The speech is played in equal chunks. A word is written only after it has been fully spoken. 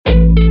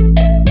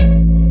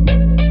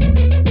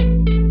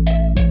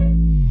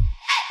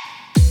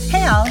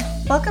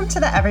to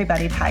the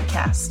Everybody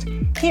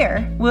Podcast.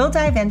 Here, we'll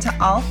dive into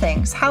all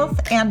things health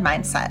and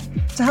mindset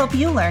to help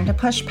you learn to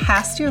push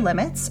past your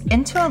limits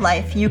into a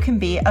life you can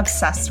be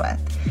obsessed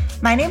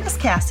with. My name is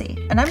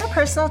Cassie, and I'm a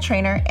personal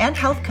trainer and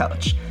health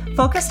coach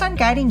focused on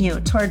guiding you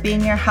toward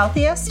being your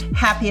healthiest,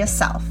 happiest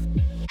self.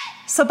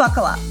 So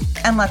buckle up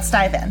and let's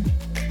dive in.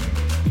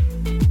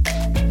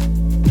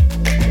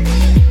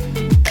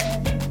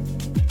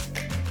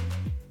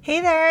 Hey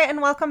there,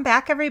 and welcome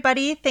back,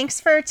 everybody. Thanks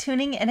for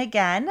tuning in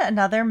again.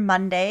 Another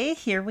Monday.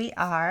 Here we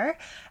are.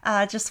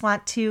 Just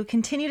want to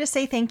continue to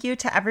say thank you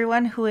to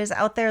everyone who is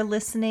out there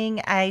listening.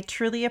 I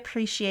truly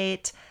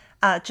appreciate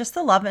just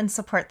the love and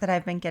support that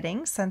I've been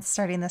getting since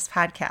starting this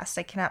podcast.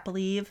 I cannot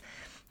believe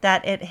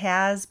that it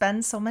has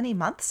been so many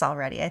months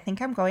already. I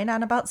think I'm going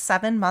on about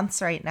 7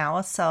 months right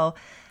now. So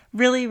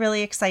really,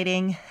 really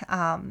exciting.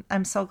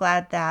 I'm so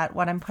glad that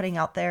what I'm putting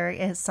out there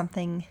is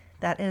something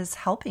that is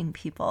helping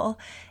people.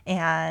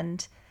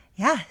 And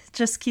yeah,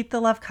 just keep the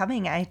love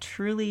coming. I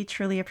truly,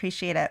 truly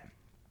appreciate it.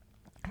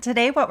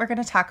 Today, what we're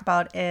going to talk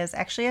about is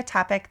actually a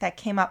topic that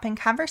came up in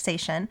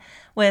conversation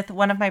with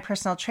one of my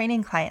personal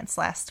training clients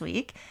last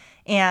week.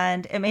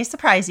 And it may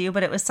surprise you,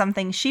 but it was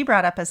something she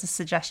brought up as a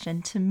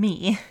suggestion to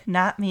me,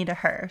 not me to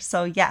her.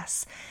 So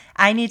yes,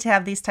 I need to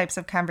have these types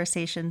of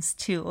conversations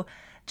too,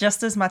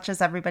 just as much as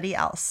everybody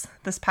else.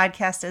 This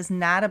podcast is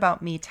not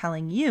about me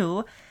telling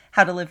you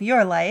how to live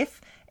your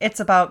life. It's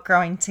about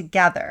growing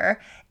together.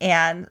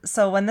 And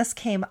so when this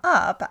came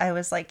up, I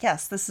was like,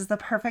 yes, this is the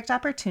perfect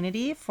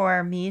opportunity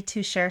for me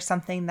to share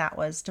something that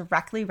was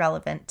directly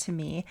relevant to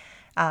me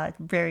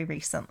very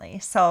recently.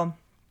 So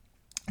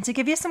to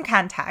give you some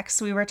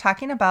context, we were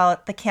talking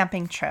about the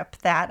camping trip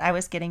that I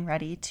was getting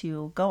ready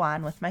to go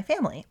on with my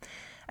family.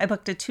 I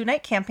booked a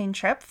 2-night camping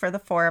trip for the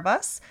 4 of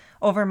us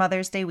over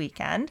Mother's Day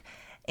weekend.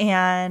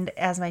 And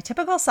as my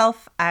typical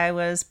self, I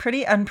was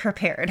pretty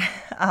unprepared.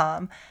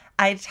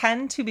 I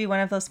tend to be one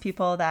of those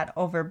people that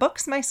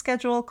overbooks my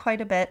schedule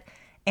quite a bit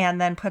and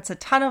then puts a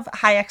ton of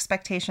high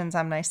expectations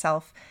on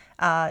myself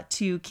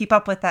to keep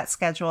up with that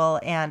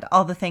schedule and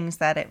all the things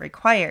that it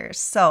requires.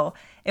 So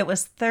it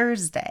was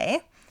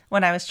Thursday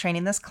when I was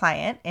training this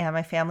client, and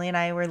my family and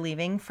I were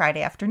leaving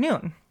Friday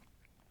afternoon.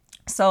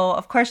 So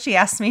of course she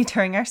asked me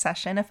during our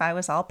session if I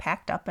was all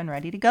packed up and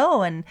ready to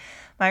go. And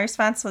my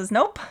response was,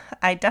 nope,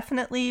 I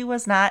definitely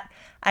was not.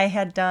 I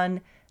had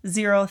done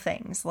 0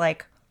 things,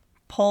 like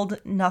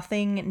pulled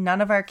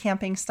none of our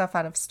camping stuff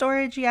out of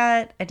storage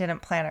yet. I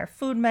didn't plan our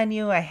food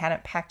menu. I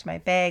hadn't packed my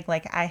bag.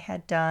 Like I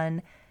had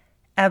done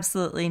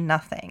absolutely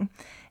nothing.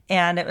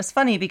 And it was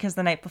funny because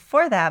the night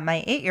before that,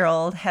 my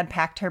 8-year-old had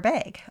packed her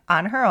bag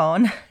on her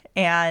own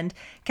and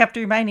kept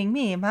reminding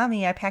me,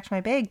 Mommy, I packed my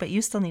bag, but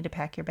you still need to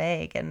pack your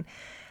bag. And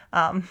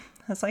I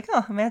was like,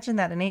 oh, imagine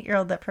that, an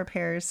 8-year-old that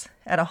prepares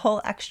at a whole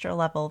extra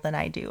level than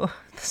I do.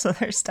 So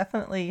there's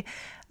definitely,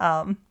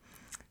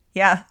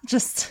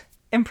 just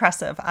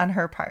impressive on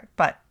her part.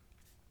 But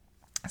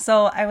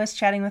so I was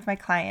chatting with my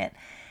client,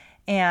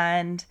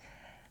 and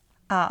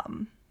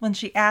when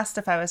she asked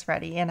if I was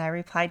ready and I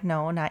replied,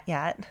 no, not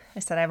yet. I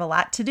said, I have a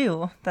lot to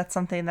do. That's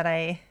something that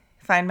I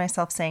find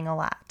myself saying a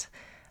lot.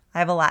 I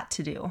have a lot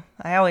to do.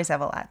 I always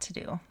have a lot to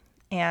do.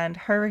 And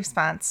her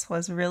response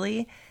was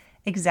really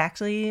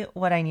exactly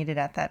what I needed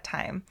at that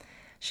time.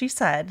 She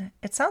said,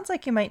 it sounds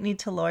like you might need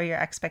to lower your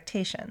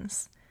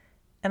expectations.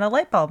 And a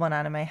light bulb went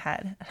on in my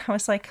head. And I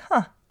was like,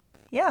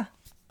 yeah,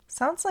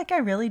 sounds like I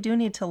really do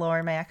need to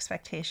lower my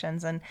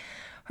expectations. And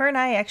her and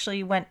I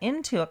actually went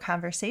into a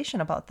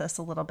conversation about this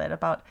a little bit,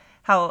 about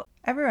how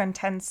everyone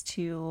tends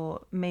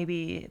to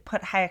maybe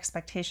put high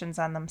expectations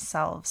on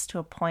themselves to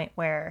a point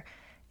where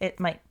it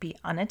might be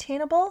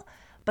unattainable,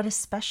 but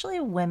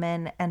especially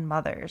women and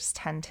mothers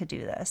tend to do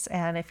this.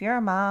 And if you're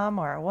a mom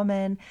or a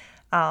woman,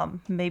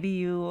 maybe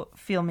you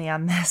feel me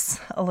on this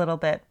a little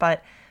bit,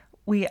 but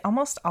we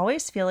almost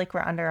always feel like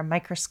we're under a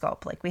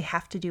microscope, like we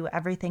have to do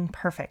everything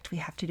perfect. We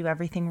have to do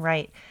everything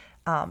right.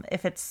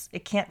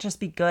 It can't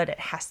just be good, it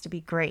has to be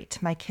great.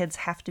 My kids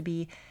have to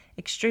be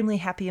extremely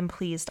happy and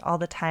pleased all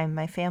the time.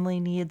 My family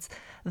needs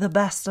the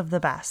best of the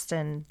best,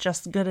 and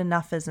just good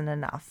enough isn't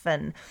enough,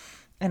 and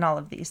all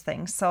of these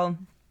things. So,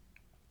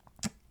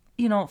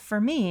 for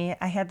me,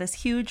 I had this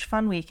huge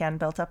fun weekend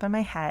built up in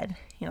my head,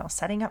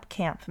 setting up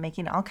camp,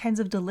 making all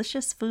kinds of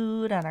delicious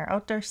food on our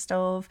outdoor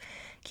stove,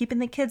 keeping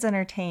the kids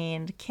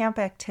entertained, camp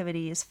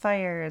activities,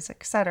 fires,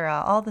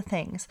 etc., all the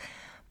things.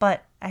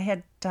 But I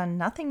had done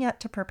nothing yet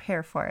to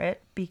prepare for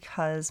it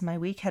because my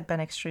week had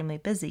been extremely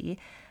busy.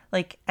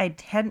 Like I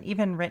hadn't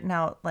even written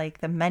out like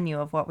the menu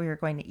of what we were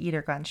going to eat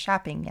or gone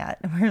shopping yet.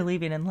 And we were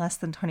leaving in less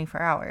than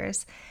 24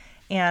 hours.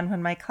 And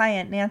when my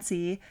client,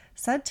 Nancy,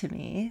 said to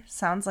me,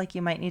 sounds like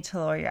you might need to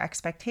lower your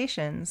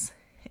expectations,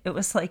 it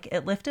was like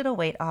it lifted a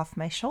weight off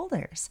my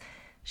shoulders.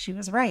 She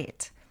was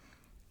right.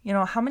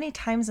 How many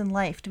times in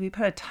life do we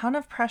put a ton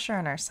of pressure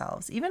on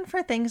ourselves, even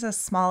for things as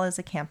small as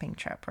a camping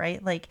trip,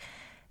 right?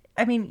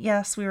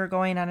 Yes, we were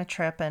going on a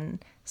trip,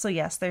 and so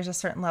yes, there's a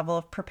certain level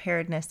of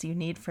preparedness you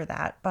need for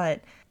that,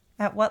 but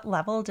at what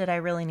level did I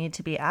really need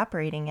to be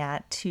operating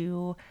at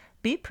to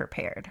be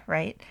prepared,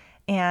 right?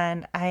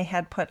 And I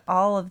had put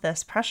all of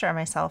this pressure on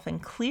myself,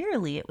 and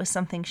clearly it was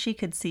something she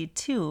could see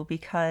too,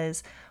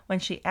 because when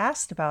she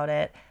asked about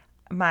it,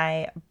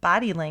 my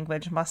body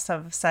language must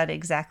have said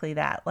exactly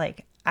that.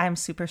 Like, I'm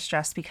super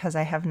stressed because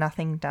I have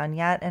nothing done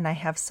yet and I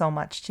have so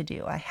much to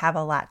do. I have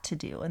a lot to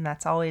do. And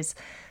that's always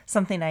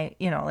something I,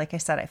 like I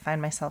said, I find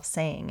myself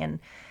saying. And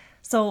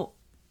so,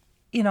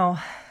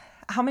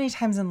 how many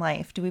times in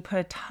life do we put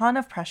a ton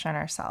of pressure on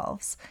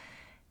ourselves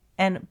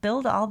and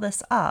build all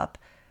this up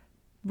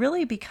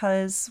really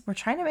because we're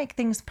trying to make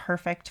things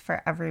perfect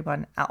for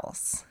everyone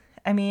else?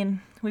 I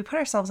mean, we put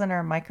ourselves under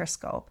a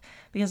microscope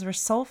because we're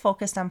so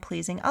focused on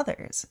pleasing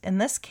others. In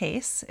this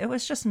case, it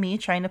was just me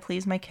trying to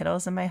please my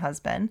kiddos and my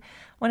husband,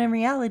 when in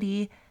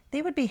reality,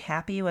 they would be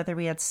happy whether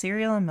we had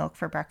cereal and milk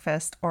for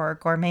breakfast or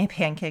gourmet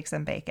pancakes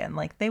and bacon.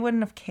 Like, they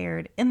wouldn't have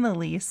cared in the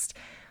least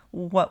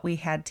what we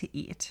had to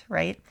eat,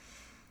 right?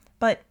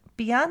 But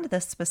beyond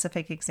this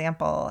specific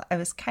example, I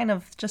was kind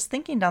of just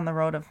thinking down the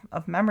road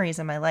of memories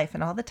in my life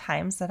and all the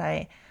times that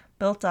I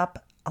built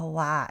up a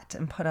lot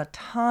and put a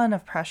ton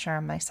of pressure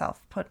on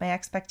myself, put my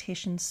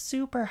expectations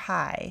super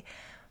high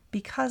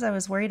because I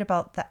was worried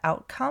about the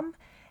outcome.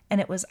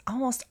 And it was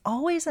almost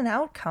always an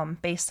outcome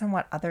based on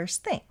what others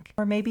think,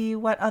 or maybe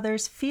what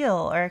others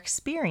feel or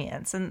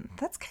experience. And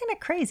that's kind of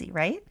crazy,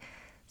 right?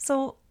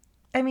 So,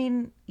 I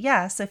mean,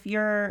 yes, if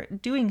you're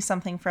doing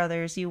something for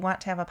others, you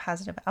want to have a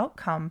positive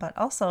outcome, but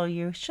also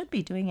you should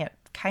be doing it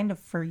kind of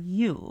for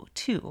you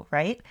too,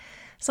 right?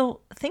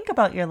 So think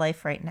about your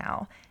life right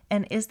now.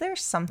 And is there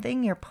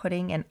something you're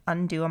putting an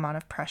undue amount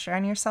of pressure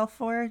on yourself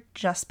for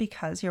just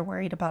because you're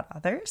worried about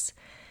others?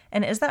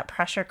 And is that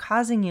pressure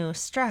causing you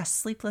stress,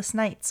 sleepless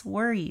nights,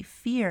 worry,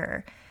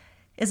 fear?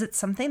 Is it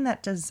something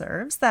that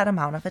deserves that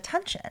amount of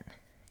attention?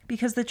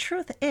 Because the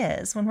truth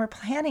is, when we're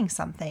planning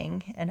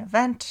something, an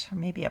event, or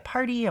maybe a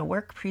party, a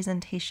work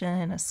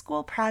presentation, a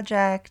school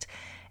project,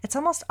 it's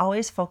almost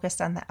always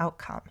focused on the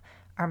outcome.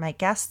 Are my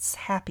guests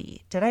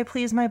happy? Did I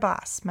please my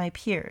boss, my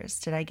peers?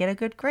 Did I get a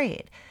good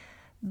grade?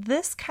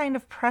 This kind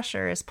of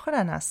pressure is put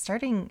on us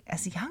starting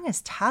as young as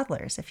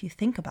toddlers, if you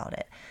think about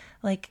it.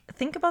 Like,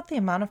 think about the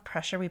amount of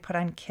pressure we put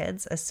on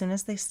kids as soon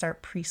as they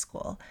start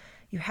preschool.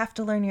 You have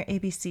to learn your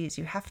ABCs.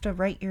 You have to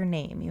write your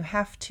name. You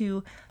have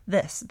to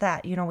this,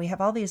 that. We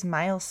have all these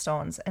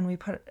milestones, and we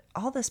put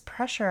all this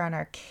pressure on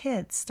our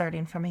kids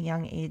starting from a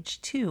young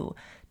age too,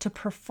 to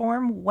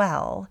perform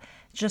well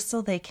just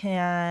so they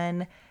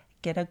can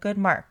get a good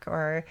mark,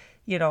 or,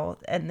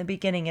 in the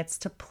beginning it's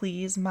to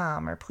please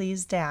mom or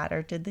please dad,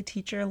 or did the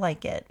teacher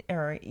like it,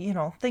 or,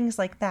 things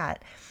like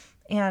that.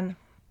 And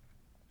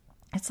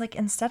it's like,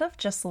 instead of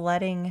just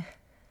letting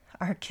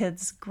our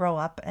kids grow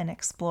up and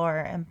explore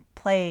and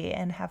play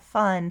and have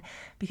fun,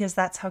 because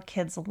that's how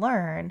kids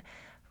learn,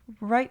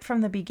 right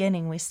from the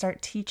beginning, we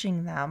start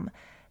teaching them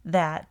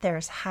that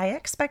there's high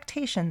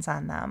expectations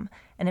on them.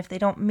 And if they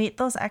don't meet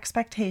those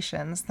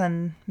expectations,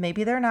 then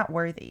maybe they're not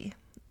worthy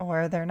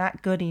or they're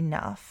not good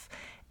enough.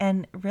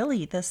 And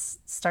really, this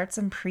starts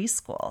in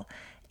preschool.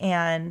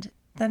 And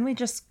then we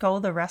just go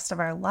the rest of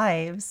our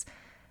lives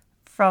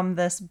from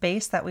this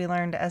base that we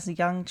learned as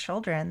young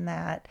children,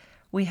 that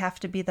we have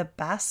to be the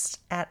best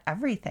at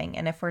everything.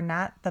 And if we're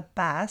not the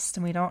best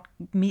and we don't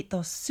meet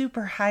those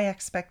super high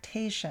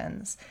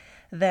expectations,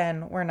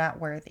 then we're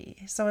not worthy.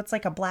 So it's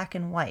like a black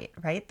and white,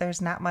 right?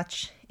 There's not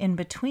much in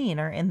between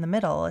or in the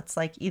middle. It's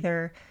like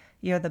either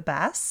you're the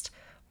best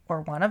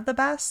or one of the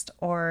best,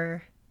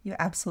 or you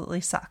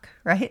absolutely suck,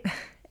 right?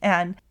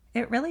 And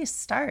it really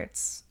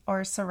starts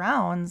or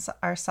surrounds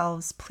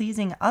ourselves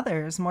pleasing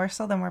others more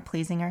so than we're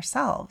pleasing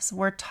ourselves.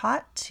 We're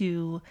taught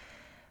to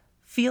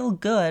feel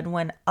good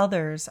when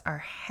others are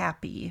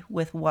happy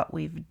with what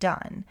we've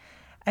done.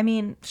 I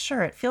mean,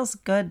 sure, it feels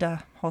good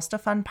to host a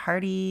fun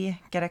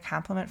party, get a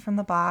compliment from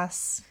the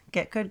boss,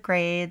 get good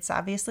grades.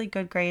 Obviously,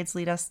 good grades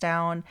lead us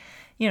down,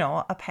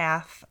 a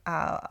path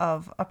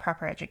of a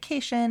proper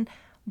education.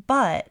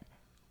 But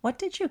what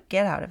did you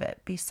get out of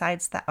it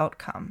besides the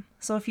outcome?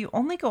 So if you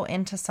only go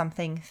into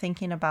something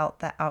thinking about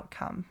the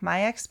outcome,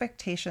 my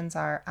expectations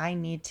are I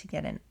need to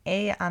get an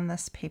A on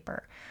this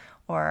paper,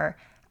 or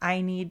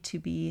I need to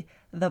be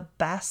the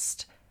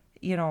best,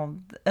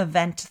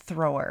 event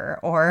thrower,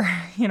 or,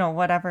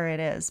 whatever it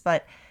is.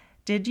 But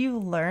did you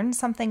learn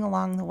something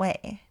along the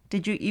way?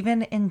 Did you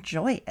even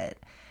enjoy it?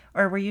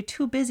 Or were you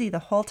too busy the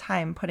whole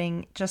time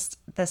putting just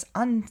this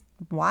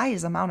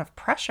unwise amount of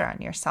pressure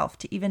on yourself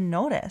to even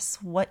notice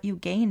what you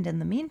gained in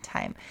the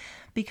meantime?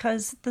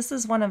 Because this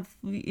is one of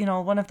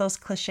those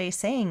cliche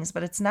sayings,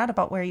 but it's not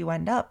about where you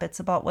end up. It's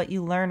about what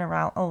you learn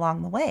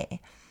along the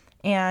way.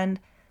 And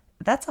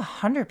that's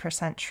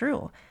 100%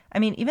 true. I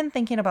mean, even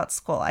thinking about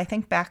school, I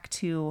think back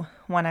to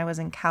when I was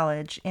in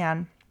college,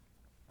 and,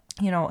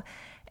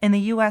 in the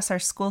US, our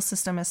school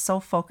system is so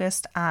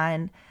focused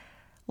on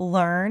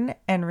learn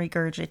and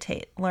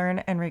regurgitate.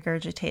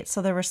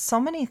 So there were so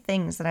many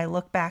things that I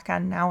look back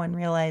on now and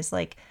realize,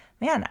 like,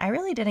 man, I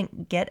really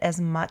didn't get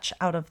as much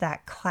out of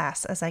that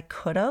class as I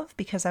could have,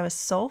 because I was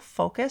so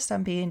focused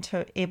on being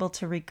able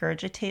to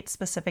regurgitate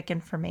specific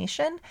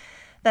information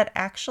that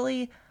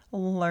actually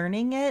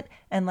learning it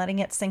and letting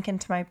it sink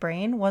into my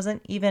brain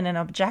wasn't even an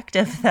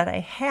objective that I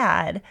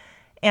had.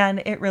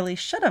 And it really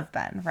should have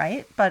been,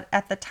 right? But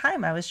at the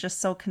time, I was just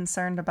so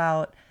concerned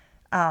about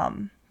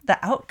the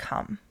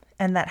outcome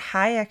and that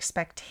high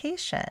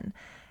expectation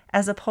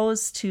as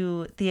opposed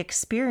to the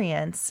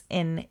experience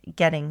in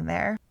getting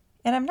there.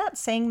 And I'm not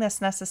saying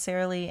this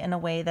necessarily in a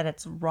way that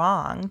it's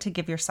wrong to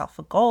give yourself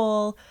a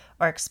goal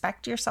or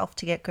expect yourself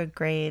to get good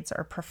grades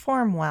or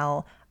perform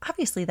well.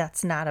 Obviously,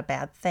 that's not a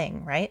bad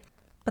thing, right?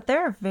 But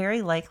there are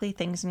very likely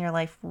things in your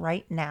life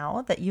right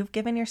now that you've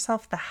given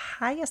yourself the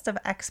highest of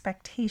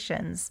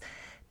expectations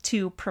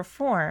to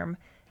perform,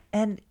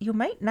 and you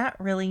might not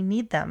really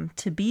need them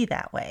to be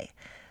that way.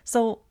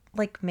 So,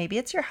 like maybe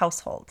it's your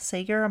household.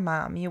 Say you're a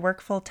mom, you work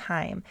full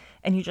time,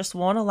 and you just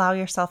won't allow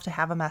yourself to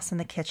have a mess in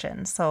the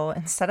kitchen. So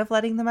instead of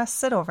letting the mess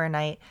sit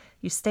overnight,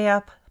 you stay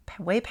up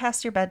way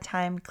past your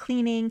bedtime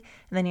cleaning,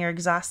 and then you're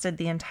exhausted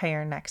the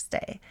entire next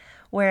day.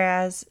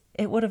 Whereas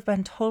it would have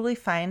been totally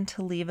fine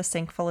to leave a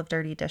sink full of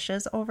dirty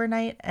dishes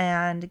overnight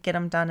and get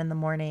them done in the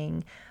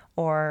morning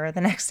or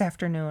the next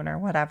afternoon or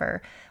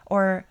whatever.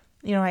 Or,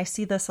 I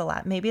see this a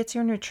lot. Maybe it's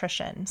your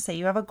nutrition. Say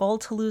you have a goal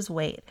to lose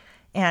weight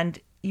and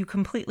you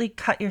completely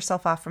cut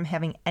yourself off from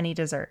having any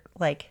dessert,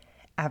 like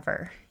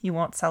ever. You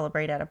won't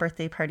celebrate at a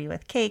birthday party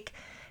with cake.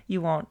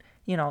 You won't,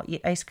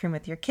 eat ice cream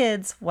with your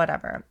kids,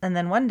 whatever. And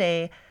then one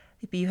day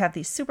you have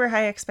these super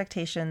high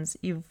expectations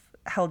you've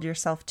held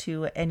yourself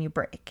to and you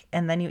break.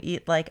 And then you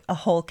eat like a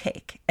whole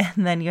cake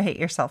and then you hate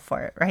yourself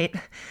for it, right?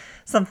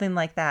 Something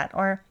like that.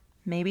 Or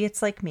maybe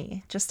it's like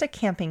me, just a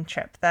camping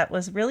trip that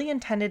was really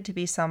intended to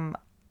be some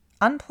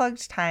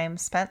unplugged time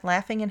spent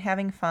laughing and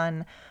having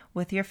fun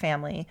with your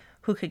family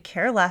who could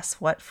care less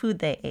what food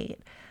they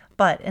ate.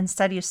 But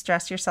instead you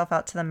stress yourself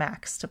out to the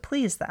max to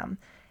please them.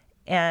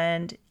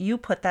 And you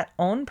put that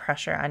own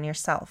pressure on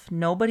yourself.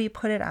 Nobody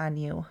put it on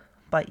you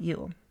but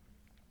you.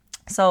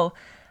 So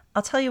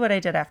I'll tell you what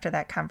I did after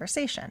that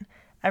conversation.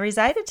 I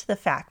resigned to the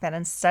fact that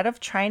instead of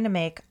trying to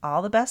make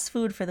all the best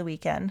food for the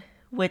weekend,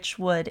 which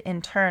would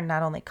in turn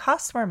not only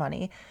cost more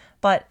money,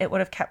 but it would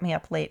have kept me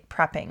up late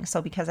prepping.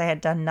 So because I had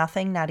done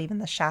nothing, not even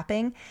the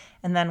shopping,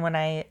 and then when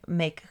I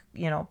make,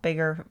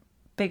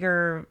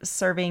 bigger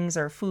servings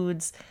or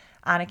foods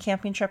on a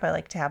camping trip, I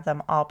like to have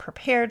them all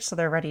prepared so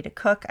they're ready to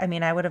cook. I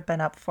mean, I would have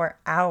been up for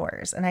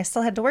hours and I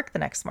still had to work the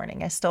next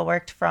morning. I still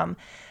worked from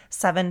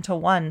 7 to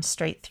 1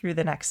 straight through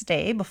the next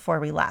day before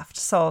we left.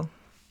 So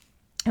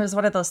it was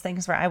one of those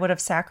things where I would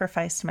have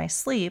sacrificed my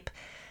sleep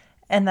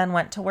and then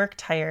went to work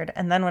tired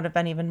and then would have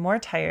been even more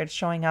tired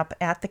showing up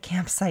at the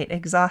campsite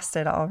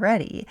exhausted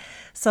already.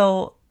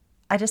 So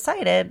I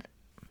decided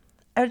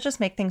I would just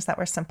make things that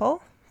were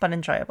simple but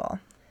enjoyable.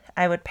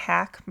 I would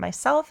pack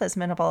myself as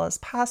minimal as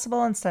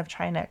possible instead of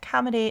trying to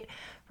accommodate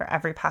for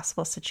every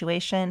possible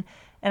situation.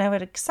 And I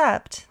would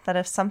accept that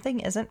if something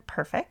isn't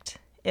perfect,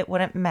 it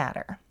wouldn't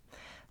matter.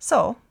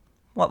 So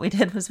what we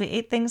did was we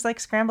ate things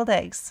like scrambled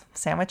eggs,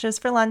 sandwiches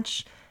for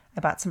lunch. I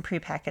bought some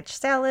prepackaged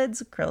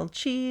salads, grilled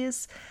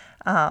cheese.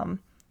 We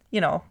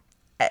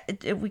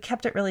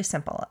kept it really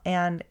simple.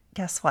 And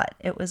guess what?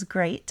 It was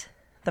great.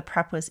 The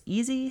prep was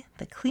easy.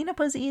 The cleanup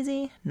was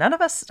easy. None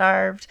of us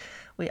starved.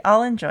 We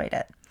all enjoyed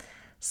it.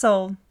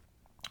 So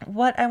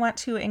what I want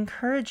to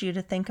encourage you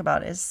to think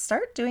about is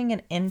start doing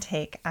an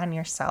intake on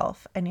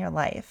yourself and your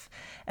life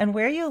and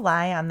where you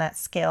lie on that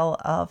scale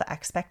of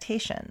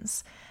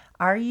expectations.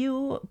 Are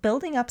you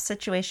building up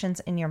situations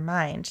in your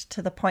mind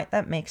to the point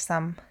that makes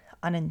them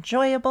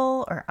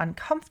unenjoyable or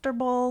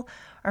uncomfortable,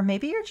 or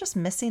maybe you're just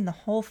missing the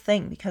whole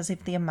thing because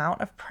of the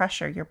amount of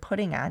pressure you're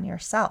putting on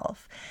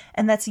yourself?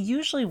 And that's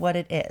usually what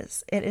it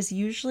is. It is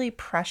usually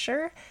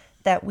pressure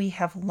that we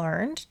have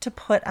learned to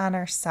put on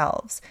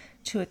ourselves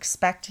to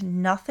expect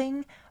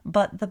nothing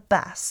but the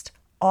best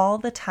all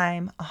the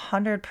time,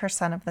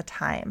 100% of the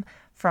time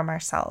from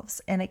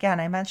ourselves. And again,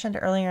 I mentioned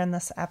earlier in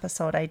this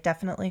episode, I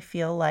definitely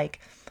feel like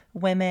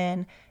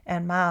women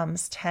and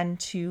moms tend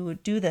to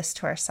do this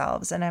to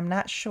ourselves. And I'm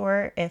not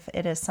sure if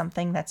it is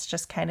something that's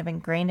just kind of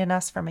ingrained in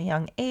us from a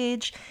young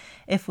age,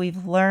 if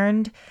we've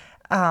learned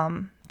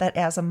that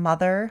as a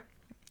mother,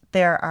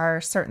 there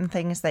are certain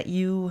things that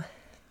you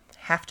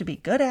have to be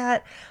good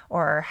at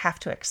or have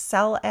to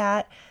excel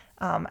at.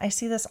 I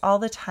see this all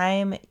the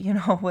time,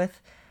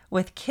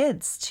 with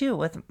kids too,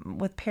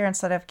 with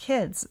parents that have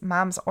kids,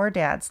 moms or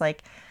dads,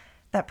 like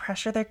that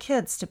pressure their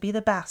kids to be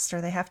the best,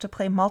 or they have to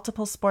play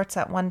multiple sports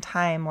at one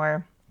time,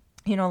 or,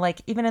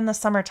 like even in the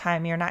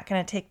summertime, you're not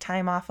going to take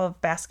time off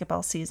of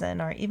basketball season,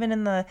 or even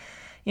in the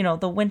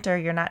winter,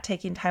 you're not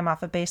taking time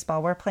off of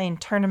baseball. We're playing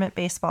tournament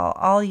baseball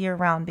all year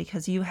round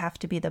because you have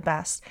to be the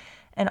best.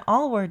 And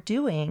all we're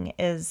doing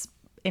is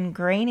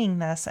ingraining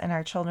this in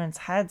our children's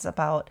heads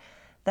about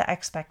the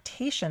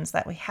expectations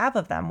that we have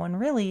of them, when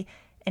really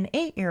an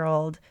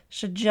 8-year-old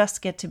should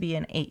just get to be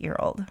an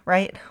 8-year-old,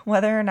 right?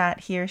 Whether or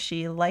not he or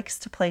she likes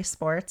to play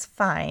sports,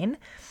 fine,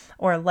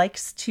 or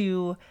likes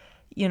to,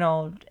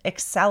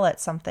 excel at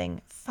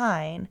something,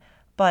 fine.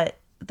 But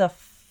the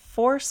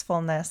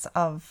forcefulness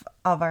of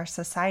our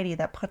society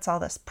that puts all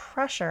this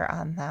pressure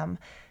on them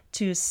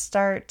to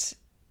start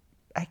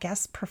I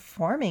guess,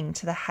 performing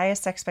to the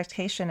highest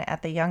expectation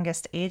at the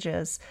youngest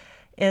ages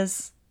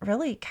is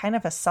really kind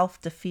of a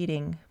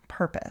self-defeating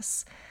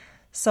purpose.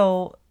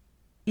 So,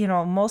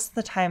 most of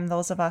the time,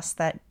 those of us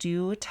that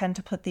do tend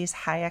to put these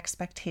high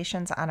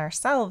expectations on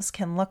ourselves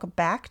can look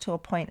back to a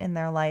point in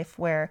their life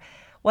where,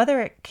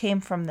 whether it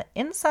came from the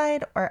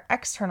inside or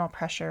external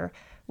pressure,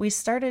 we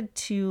started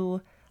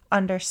to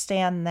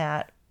understand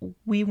that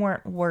we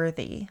weren't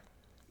worthy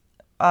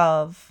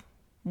of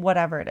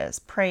whatever it is,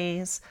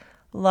 praise,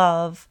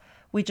 love.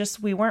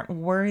 We weren't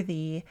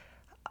worthy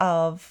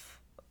of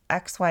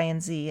X, Y,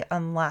 and Z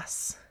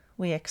unless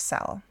we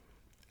excel,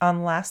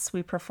 unless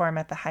we perform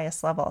at the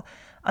highest level,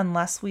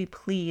 unless we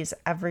please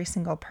every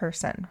single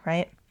person,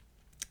 right?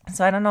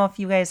 So I don't know if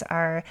you guys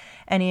are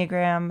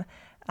Enneagram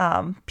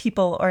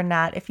people or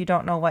not. If you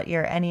don't know what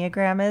your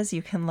Enneagram is,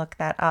 you can look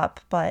that up.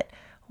 But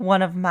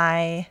one of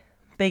my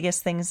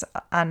biggest things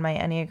on my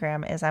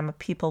Enneagram is I'm a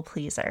people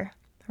pleaser,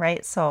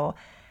 right? So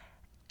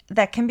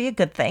that can be a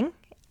good thing.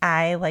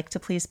 I like to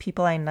please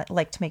people. I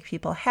like to make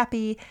people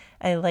happy.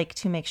 I like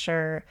to make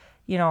sure,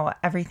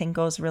 everything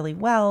goes really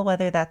well,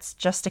 whether that's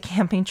just a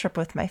camping trip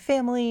with my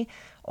family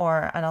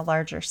or on a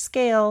larger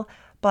scale.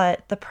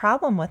 But the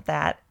problem with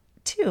that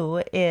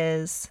too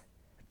is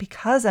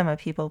because I'm a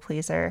people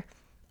pleaser,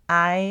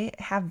 I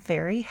have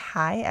very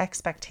high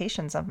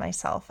expectations of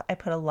myself. I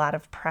put a lot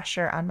of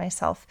pressure on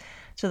myself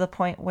to the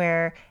point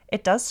where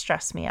it does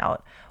stress me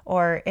out,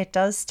 or it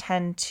does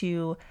tend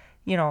to,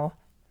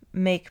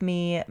 make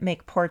me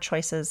make poor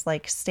choices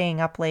like staying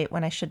up late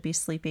when I should be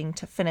sleeping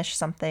to finish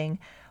something,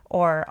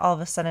 or all of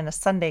a sudden a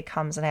Sunday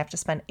comes and I have to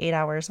spend 8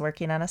 hours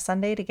working on a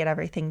Sunday to get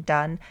everything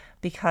done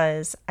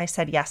because I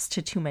said yes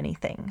to too many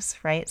things,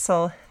 right?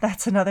 So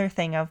that's another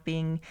thing of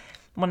being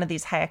one of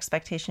these high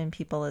expectation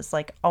people, is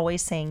like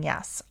always saying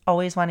yes,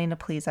 always wanting to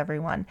please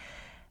everyone.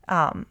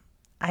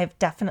 I've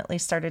definitely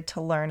started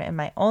to learn in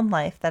my own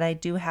life that I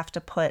do have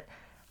to put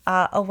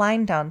a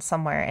line down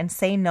somewhere and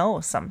say no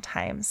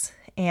sometimes.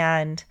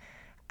 And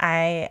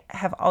I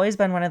have always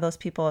been one of those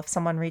people, if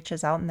someone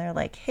reaches out and they're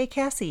like, hey,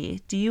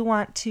 Cassie, do you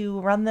want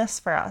to run this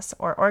for us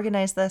or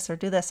organize this or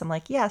do this? I'm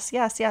like, yes,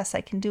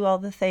 I can do all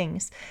the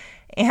things.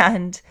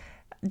 And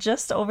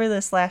just over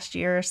this last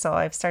year or so,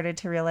 I've started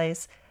to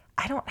realize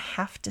I don't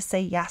have to say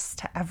yes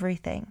to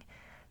everything.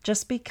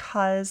 Just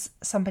because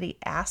somebody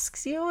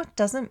asks you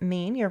doesn't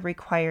mean you're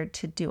required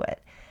to do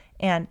it.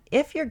 And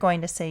if you're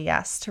going to say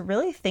yes, to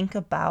really think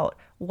about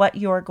what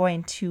you're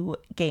going to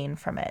gain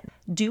from it.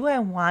 Do I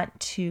want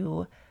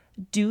to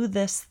do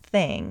this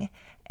thing?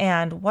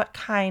 And what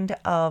kind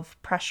of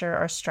pressure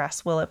or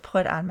stress will it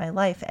put on my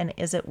life? And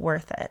is it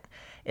worth it?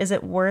 Is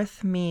it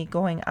worth me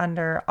going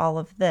under all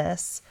of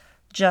this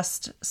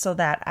just so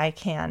that I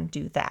can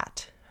do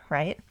that,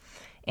 right?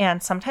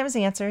 And sometimes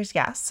the answer is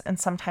yes, and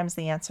sometimes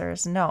the answer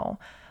is no.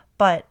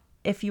 But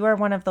if you are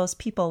one of those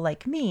people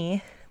like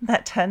me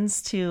that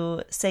tends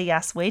to say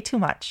yes way too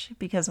much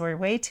because we're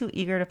way too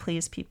eager to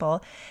please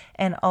people,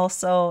 and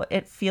also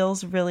it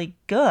feels really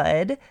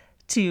good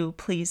to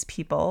please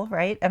people,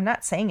 right? I'm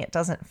not saying it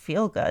doesn't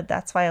feel good.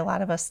 That's why a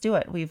lot of us do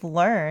it. We've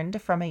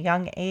learned from a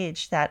young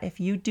age that if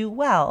you do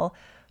well,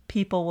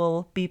 people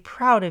will be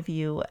proud of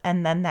you,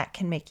 and then that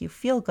can make you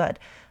feel good.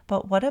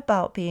 But what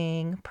about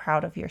being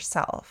proud of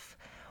yourself?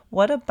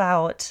 What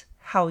about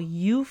how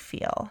you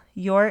feel,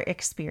 your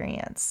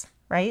experience,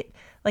 right?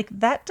 Like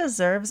that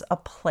deserves a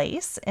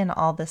place in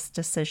all this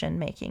decision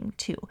making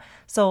too.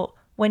 So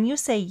when you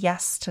say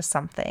yes to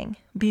something,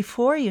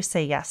 before you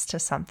say yes to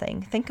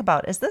something, think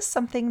about, is this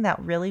something that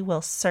really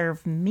will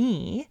serve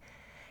me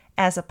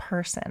as a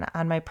person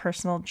on my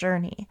personal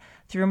journey,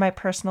 through my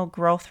personal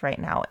growth right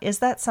now? Is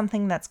that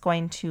something that's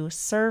going to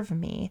serve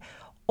me?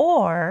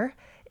 Or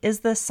is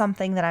this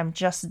something that I'm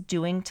just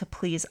doing to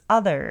please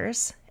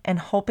others and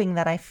hoping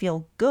that I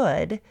feel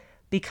good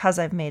because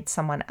I've made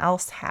someone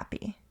else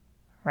happy,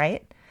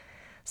 right?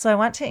 So I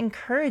want to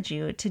encourage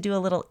you to do a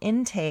little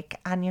intake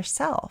on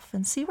yourself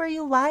and see where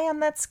you lie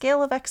on that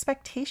scale of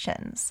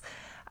expectations.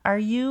 Are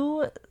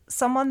you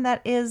someone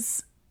that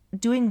is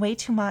doing way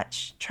too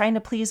much, trying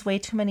to please way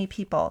too many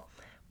people,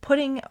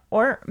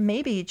 or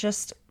maybe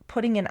just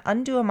putting an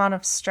undue amount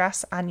of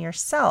stress on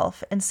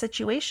yourself in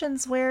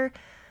situations where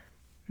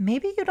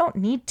maybe you don't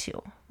need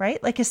to,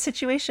 right? Like a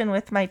situation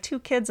with my 2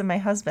 kids and my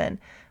husband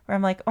where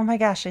I'm like, oh my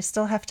gosh, I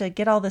still have to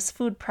get all this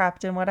food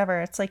prepped and whatever.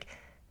 It's like,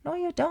 no,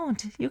 you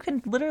don't. You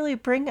can literally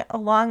bring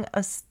along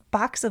a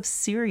box of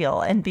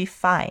cereal and be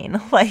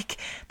fine. Like,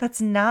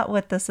 that's not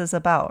what this is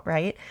about,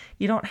 right?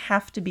 You don't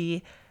have to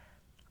be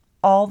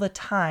all the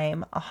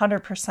time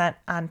 100%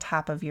 on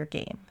top of your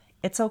game.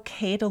 It's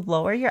okay to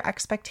lower your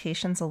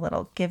expectations a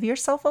little. Give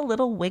yourself a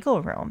little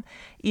wiggle room.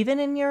 Even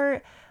in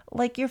your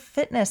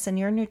fitness and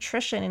your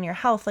nutrition and your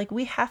health, like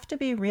we have to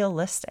be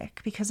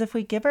realistic, because if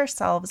we give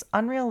ourselves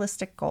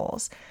unrealistic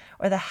goals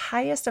or the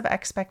highest of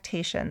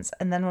expectations,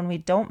 and then when we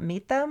don't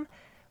meet them,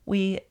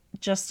 we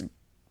just,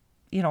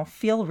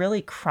 feel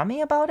really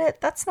crummy about it,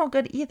 that's no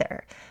good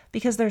either,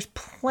 because there's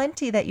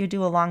plenty that you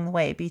do along the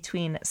way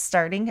between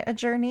starting a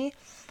journey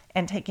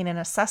and taking an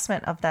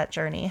assessment of that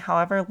journey,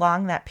 however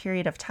long that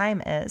period of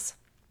time is.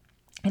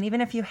 And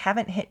even if you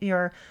haven't hit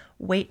your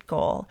weight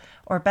goal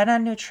or been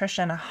on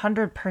nutrition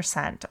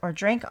 100% or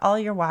drank all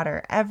your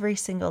water every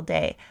single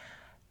day,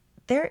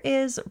 there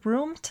is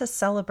room to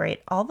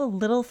celebrate all the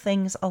little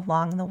things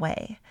along the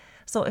way.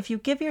 So if you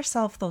give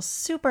yourself those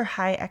super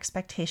high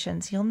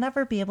expectations, you'll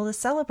never be able to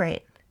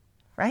celebrate,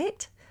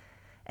 right?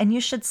 And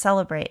you should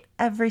celebrate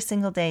every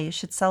single day. You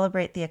should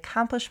celebrate the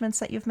accomplishments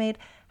that you've made.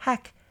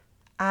 Heck,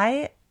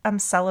 I am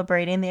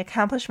celebrating the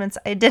accomplishments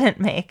I didn't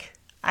make.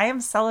 I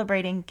am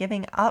celebrating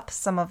giving up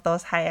some of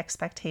those high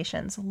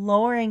expectations,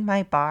 lowering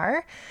my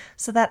bar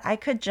so that I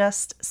could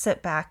just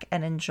sit back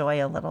and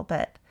enjoy a little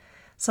bit.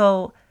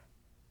 So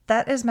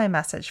that is my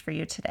message for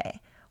you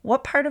today.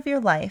 What part of your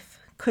life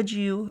could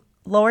you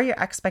lower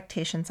your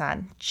expectations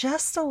on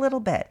just a little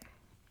bit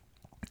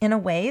in a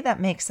way that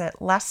makes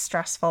it less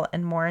stressful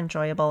and more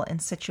enjoyable in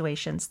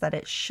situations that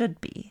it should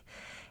be?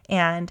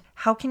 And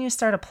how can you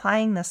start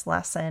applying this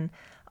lesson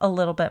a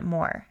little bit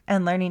more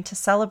and learning to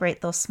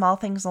celebrate those small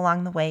things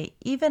along the way,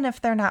 even if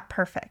they're not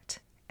perfect?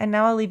 And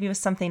now I'll leave you with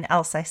something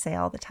else I say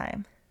all the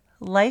time.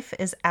 Life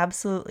is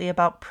absolutely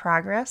about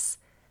progress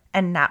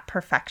and not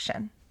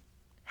perfection.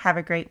 Have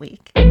a great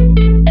week.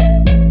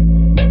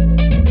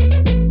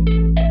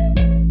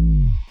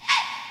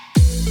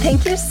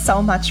 Thank you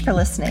so much for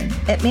listening.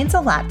 It means a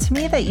lot to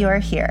me that you are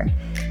here.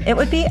 It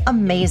would be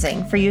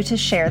amazing for you to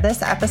share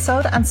this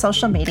episode on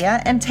social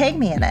media and tag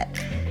me in it.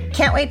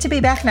 Can't wait to be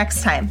back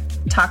next time.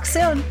 Talk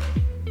soon.